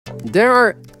There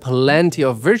are plenty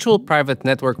of virtual private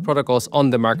network protocols on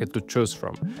the market to choose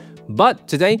from, but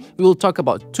today we will talk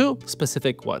about two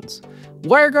specific ones: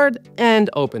 WireGuard and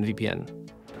OpenVPN.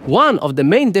 One of the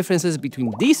main differences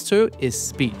between these two is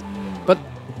speed. But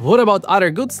what about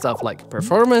other good stuff like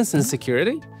performance and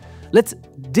security? Let's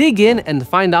dig in and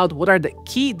find out what are the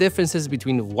key differences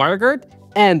between WireGuard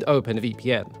and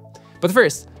OpenVPN. But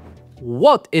first,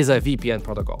 what is a VPN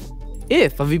protocol?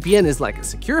 If a VPN is like a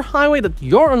secure highway that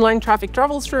your online traffic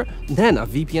travels through, then a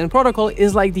VPN protocol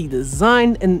is like the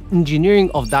design and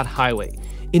engineering of that highway.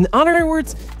 In other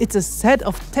words, it's a set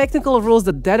of technical rules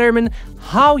that determine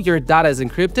how your data is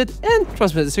encrypted and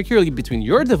transmitted securely between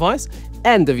your device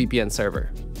and the VPN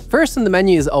server. First on the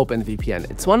menu is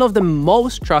OpenVPN. It's one of the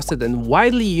most trusted and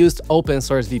widely used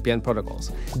open-source VPN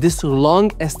protocols. This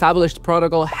long-established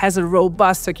protocol has a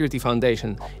robust security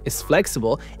foundation, is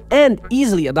flexible, and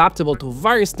easily adaptable to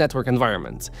various network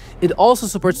environments. It also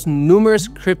supports numerous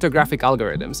cryptographic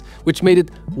algorithms, which made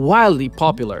it wildly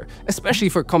popular, especially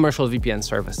for commercial VPN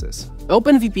services.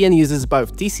 OpenVPN uses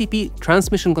both TCP,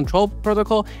 Transmission Control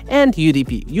Protocol, and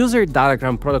UDP, User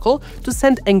Datagram Protocol, to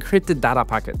send encrypted data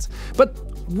packets. But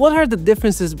what are the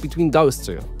differences between those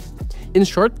two? In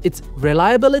short, it's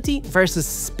reliability versus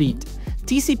speed.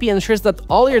 TCP ensures that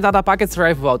all your data packets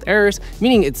arrive without errors,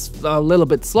 meaning it's a little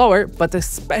bit slower, but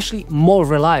especially more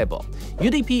reliable.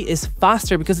 UDP is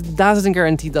faster because it doesn't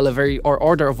guarantee delivery or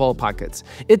order of all packets.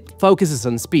 It focuses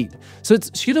on speed, so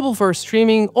it's suitable for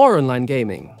streaming or online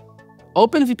gaming.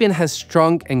 OpenVPN has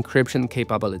strong encryption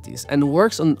capabilities and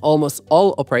works on almost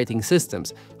all operating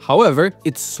systems. However,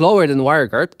 it's slower than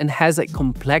WireGuard and has a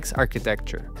complex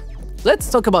architecture. Let's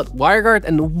talk about WireGuard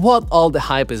and what all the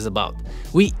hype is about.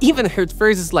 We even heard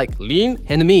phrases like lean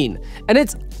and mean, and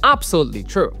it's absolutely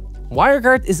true.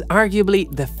 WireGuard is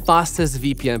arguably the fastest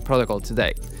VPN protocol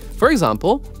today. For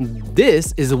example,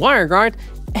 this is WireGuard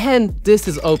and this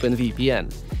is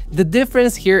OpenVPN. The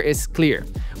difference here is clear.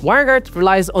 WireGuard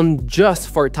relies on just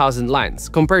 4,000 lines,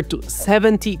 compared to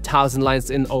 70,000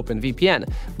 lines in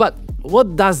OpenVPN. But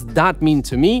what does that mean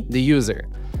to me, the user?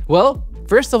 Well,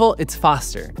 first of all, it's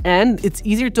faster, and it's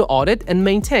easier to audit and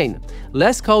maintain.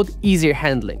 Less code, easier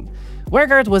handling.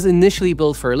 WireGuard was initially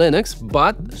built for Linux,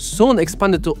 but soon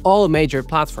expanded to all major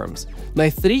platforms.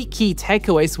 My three key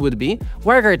takeaways would be: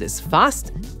 WireGuard is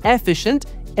fast, efficient,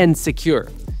 and secure.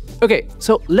 Okay,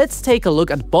 so let's take a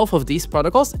look at both of these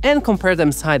protocols and compare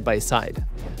them side by side.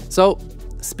 So,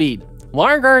 speed.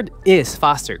 WireGuard is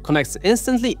faster, connects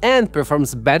instantly, and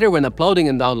performs better when uploading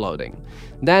and downloading.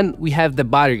 Then we have the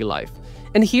battery life.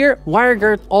 And here,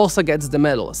 WireGuard also gets the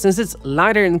medal, since it's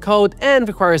lighter in code and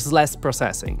requires less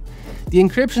processing. The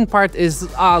encryption part is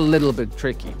a little bit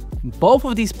tricky. Both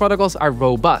of these protocols are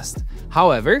robust.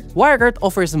 However, WireGuard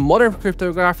offers modern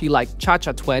cryptography like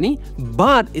ChaCha20,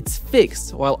 but it's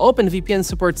fixed, while OpenVPN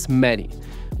supports many.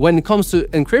 When it comes to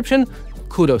encryption,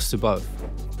 kudos to both.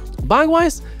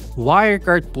 Bug-wise,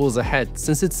 WireGuard pulls ahead,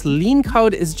 since its lean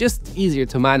code is just easier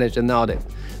to manage and audit.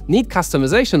 Need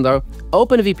customization though?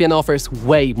 OpenVPN offers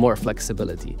way more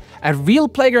flexibility. A real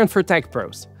playground for tech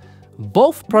pros.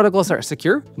 Both protocols are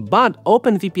secure, but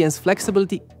OpenVPN's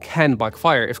flexibility can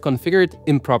backfire if configured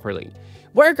improperly.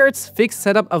 WireGuard's fixed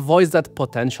setup avoids that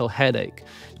potential headache.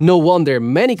 No wonder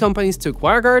many companies took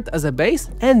WireGuard as a base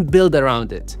and build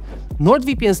around it.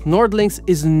 NordVPN's NordLynx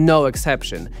is no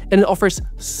exception, and it offers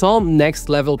some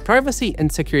next-level privacy and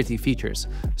security features.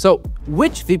 So,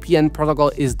 which VPN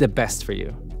protocol is the best for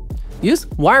you? Use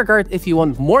WireGuard if you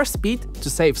want more speed, to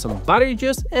save some battery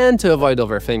juice, and to avoid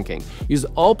overthinking. Use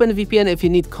OpenVPN if you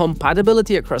need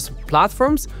compatibility across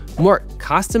platforms, more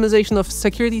customization of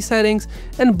security settings,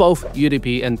 and both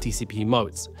UDP and TCP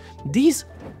modes. These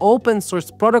open-source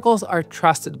protocols are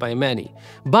trusted by many,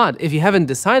 but if you haven't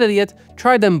decided yet,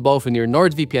 try them both in your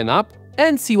NordVPN app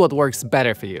and see what works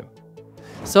better for you.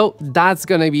 So that's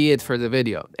gonna be it for the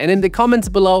video, and in the comments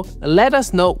below, let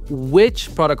us know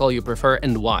which protocol you prefer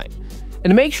and why.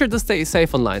 And make sure to stay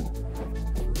safe online.